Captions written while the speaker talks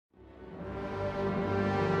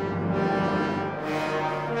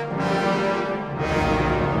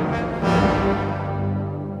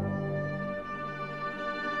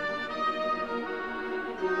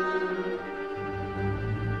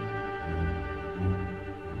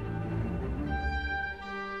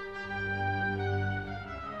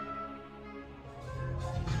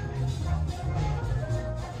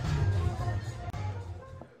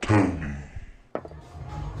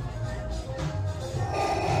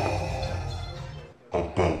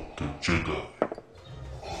about the Jedi?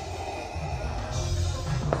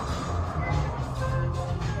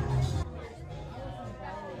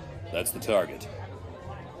 That's the target.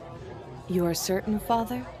 You are certain,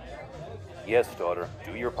 Father? Yes, daughter.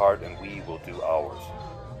 Do your part and we will do ours.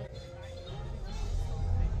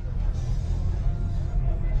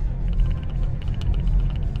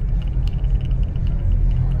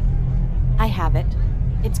 I have it.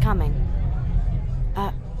 It's coming.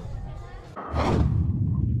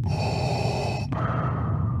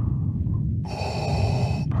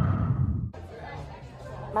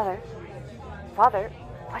 Mother? Father?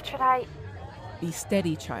 What should I... Be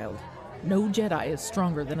steady, child. No Jedi is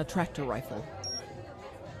stronger than a tractor rifle.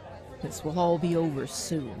 This will all be over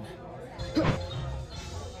soon.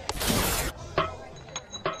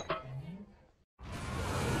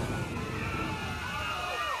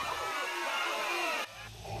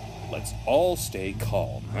 Let's all stay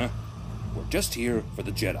calm, huh? We're just here for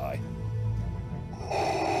the Jedi.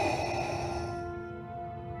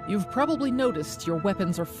 You've probably noticed your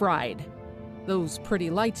weapons are fried. Those pretty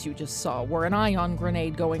lights you just saw were an ion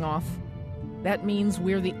grenade going off. That means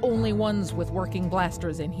we're the only ones with working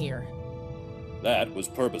blasters in here. That was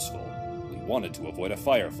purposeful. We wanted to avoid a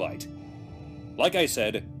firefight. Like I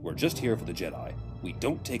said, we're just here for the Jedi. We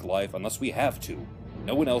don't take life unless we have to.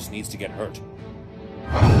 No one else needs to get hurt.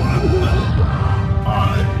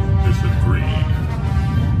 I disagree.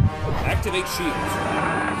 Activate shields.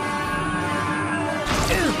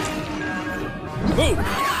 Move!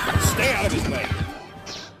 Stay out of his way!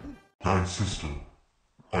 Nine Sister,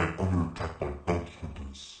 I am under attack by bounty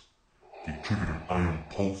hunters. They triggered an ion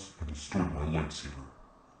pulse and destroyed my lightsaber.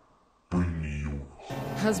 Bring me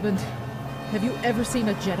yours. Husband, have you ever seen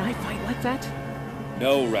a Jedi fight like that?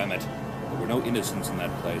 No, Ramat. There were no innocents in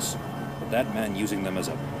that place. But that man using them as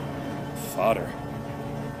a... fodder.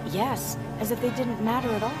 Yes, as if they didn't matter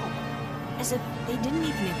at all. As if they didn't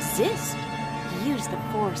even exist. He used the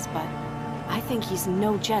Force, but I think he's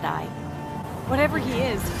no Jedi. Whatever he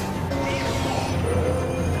is,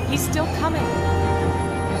 he's still coming.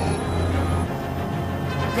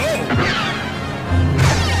 Go!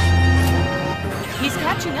 He's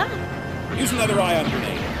catching up. Use another ion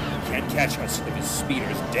grenade. He can't catch us if his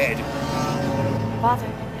speeder's dead.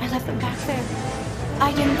 Father, I left them back there.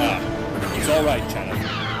 I didn't... It's all right,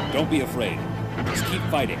 Chanath. Don't be afraid. Just keep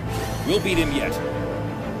fighting. We'll beat him yet.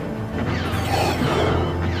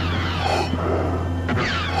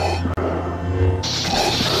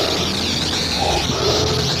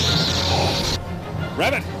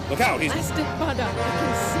 Rabbit, look out! He's... Blasted Bhada! I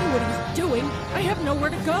can see what he's doing! I have nowhere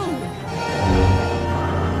to go!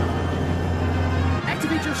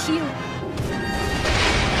 Activate your shield!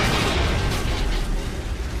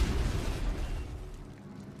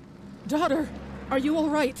 Daughter, are you all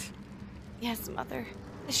right? Yes, Mother.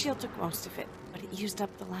 The shield took most of it, but it used up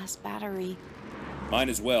the last battery. Mine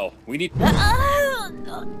as well. We need... Who hired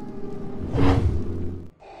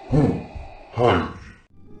you?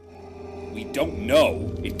 We don't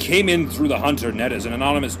know. It came in through the hunter net as an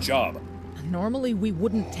anonymous job. Normally we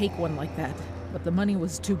wouldn't take one like that, but the money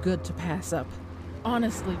was too good to pass up.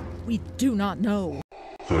 Honestly, we do not know.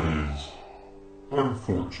 That is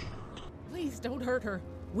unfortunate. Please don't hurt her.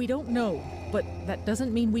 We don't know, but that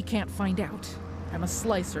doesn't mean we can't find out. I'm a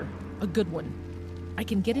slicer, a good one. I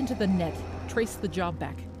can get into the net, trace the job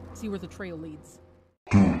back, see where the trail leads.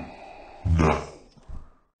 Do it now.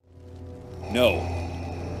 No.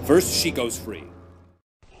 First, she goes free.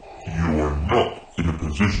 You are not in a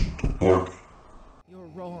position to bargain. You're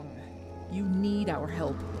wrong. You need our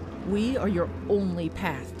help. We are your only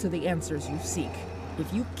path to the answers you seek.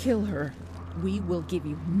 If you kill her, we will give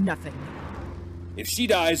you nothing. If she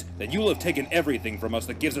dies, then you will have taken everything from us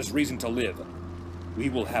that gives us reason to live. We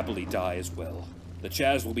will happily die as well. The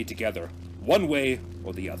Chaz will be together, one way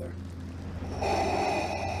or the other.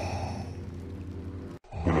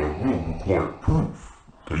 But I will require proof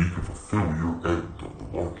that you can fulfill your end of the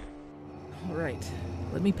bargain. All right,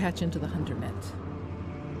 let me patch into the hunter net.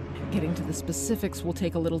 Getting to the specifics will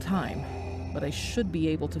take a little time, but I should be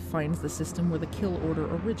able to find the system where the kill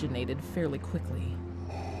order originated fairly quickly.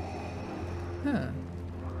 Huh.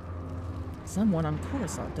 Someone on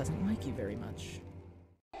Coruscant doesn't like you very much.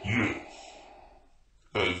 Yes,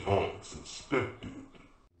 as I suspected.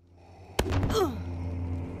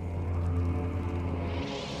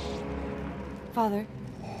 Father,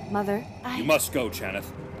 Mother, You must go, Chanath.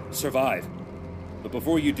 Survive. But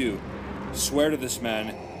before you do, swear to this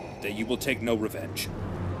man that you will take no revenge.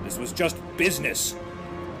 This was just business.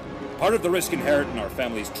 Part of the risk inherent in our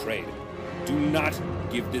family's trade. Do not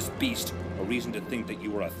give this beast a reason to think that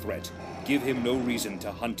you are a threat. Give him no reason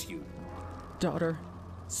to hunt you. Daughter,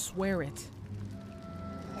 Swear it.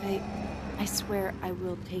 I swear I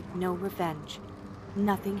will take no revenge.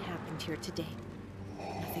 Nothing happened here today.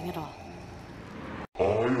 Nothing at all. I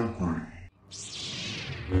agree.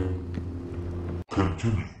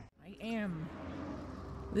 Continue. I am.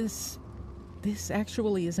 This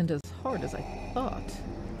actually isn't as hard as I thought.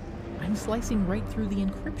 I'm slicing right through the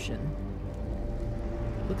encryption.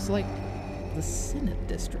 Looks like the Senate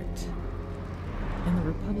District. And the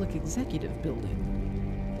Republic Executive Building.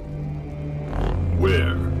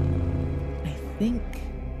 Where? I think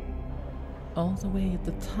all the way at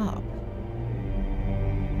the top.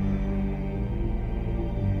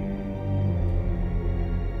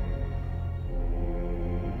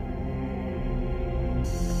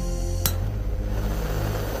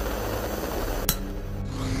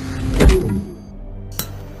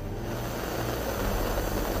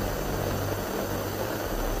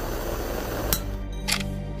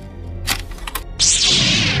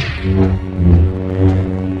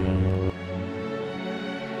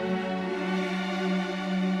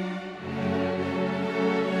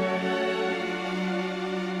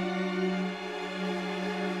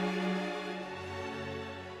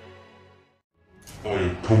 I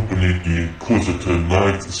accompanied the Inquisitor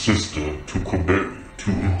Ninth Sister to Quebec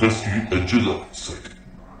to investigate a Jedi site.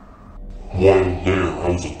 While there, I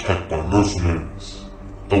was attacked by mercenaries.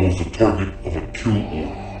 I was the target of a kill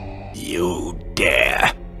order. You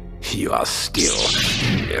dare? You are still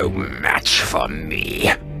no match for me.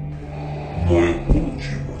 My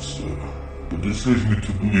apology, Master, but this leads me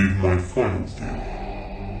to believe my final theory.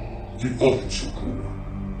 The Officer Corps.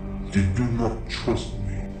 They do not trust me.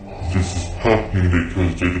 This is happening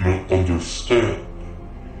because they do not understand.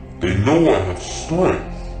 They know I have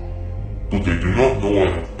strength, but they do not know I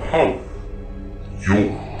have power. Your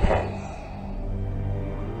power.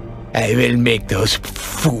 I will make those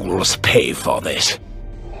fools pay for this.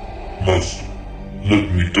 Master, let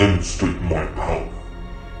me demonstrate my power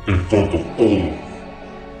in front of all of you.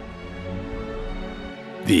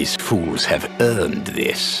 These fools have earned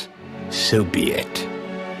this. So be it.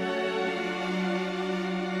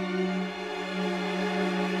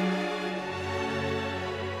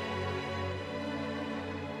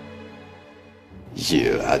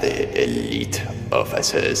 You are the elite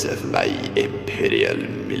officers of my Imperial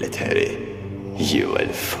military. You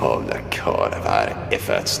will form the core of our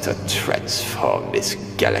efforts to transform this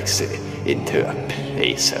galaxy into a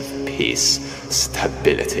place of peace,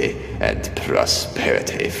 stability, and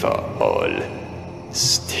prosperity for all.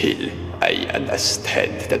 Still, I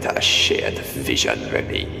understand that our shared vision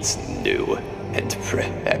remains new, and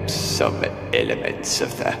perhaps some elements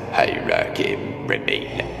of the hierarchy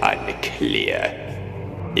remain unclear.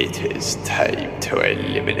 It is time to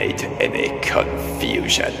eliminate any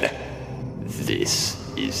confusion. This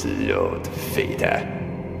is Lord Vader.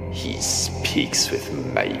 He speaks with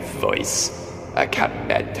my voice. A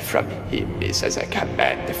command from him is as a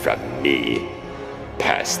command from me.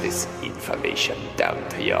 Pass this information down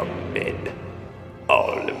to your men.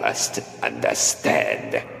 All must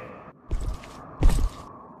understand.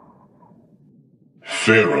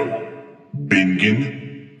 Pharaoh,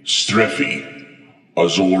 Bingen, Streffy,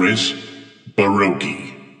 Azores,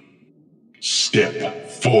 Baroki. Step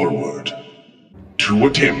forward. 2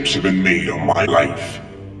 attempts have been made on my life.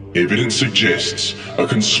 Evidence suggests a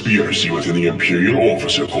conspiracy within the Imperial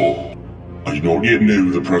Officer Corps. I do not yet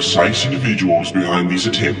know the precise individuals behind these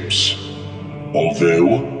attempts,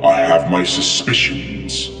 although I have my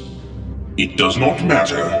suspicions. It does not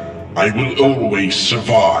matter. I will always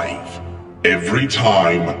survive. Every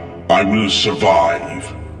time, I will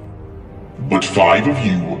survive. But 5 of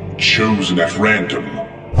you, chosen at random,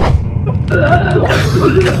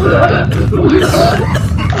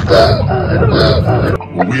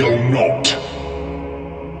 will not.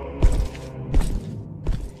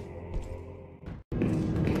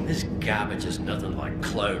 This garbage is nothing like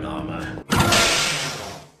clone armor.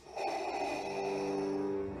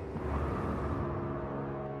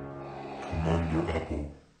 Commander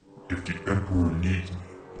Apple, if the Emperor needs me,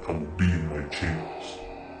 I will be in my chambers.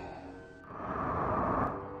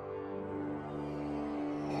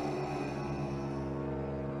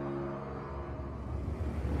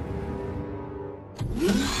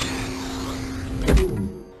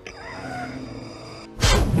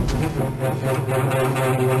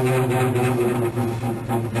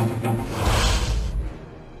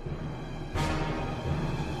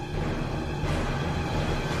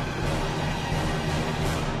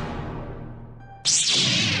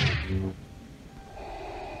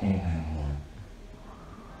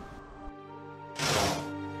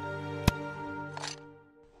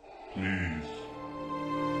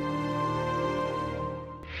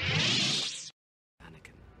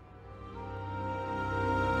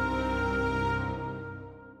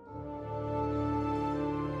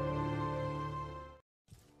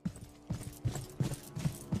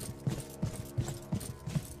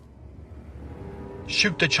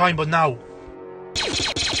 Shoot the chamber now.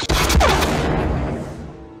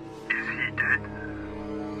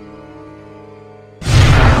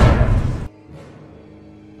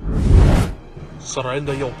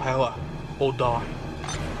 Surrender your power, or die.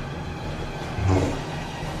 No.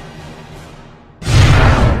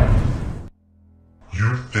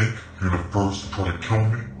 You think you're the first to try to kill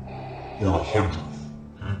me? Or 100th?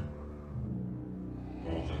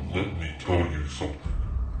 Well then let me tell you something,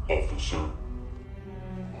 officer.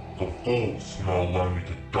 The Force will not allow me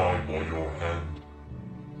to die by your hand.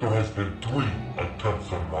 There has been 3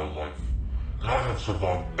 attempts on my life, and I have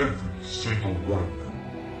survived every single one of them.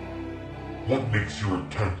 What makes your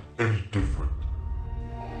attempt any different?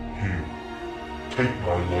 Here, take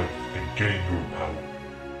my life and gain your power.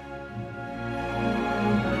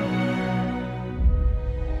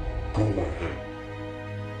 Go ahead.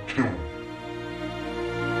 Kill me.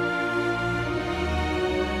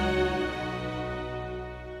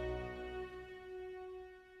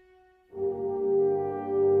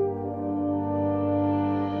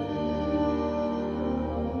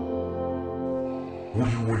 What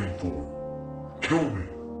are you waiting for? Kill me!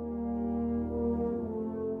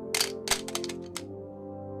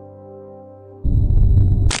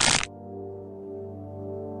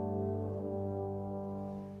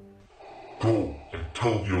 Go and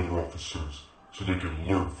tell the other officers so they can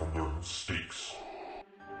learn from their mistakes.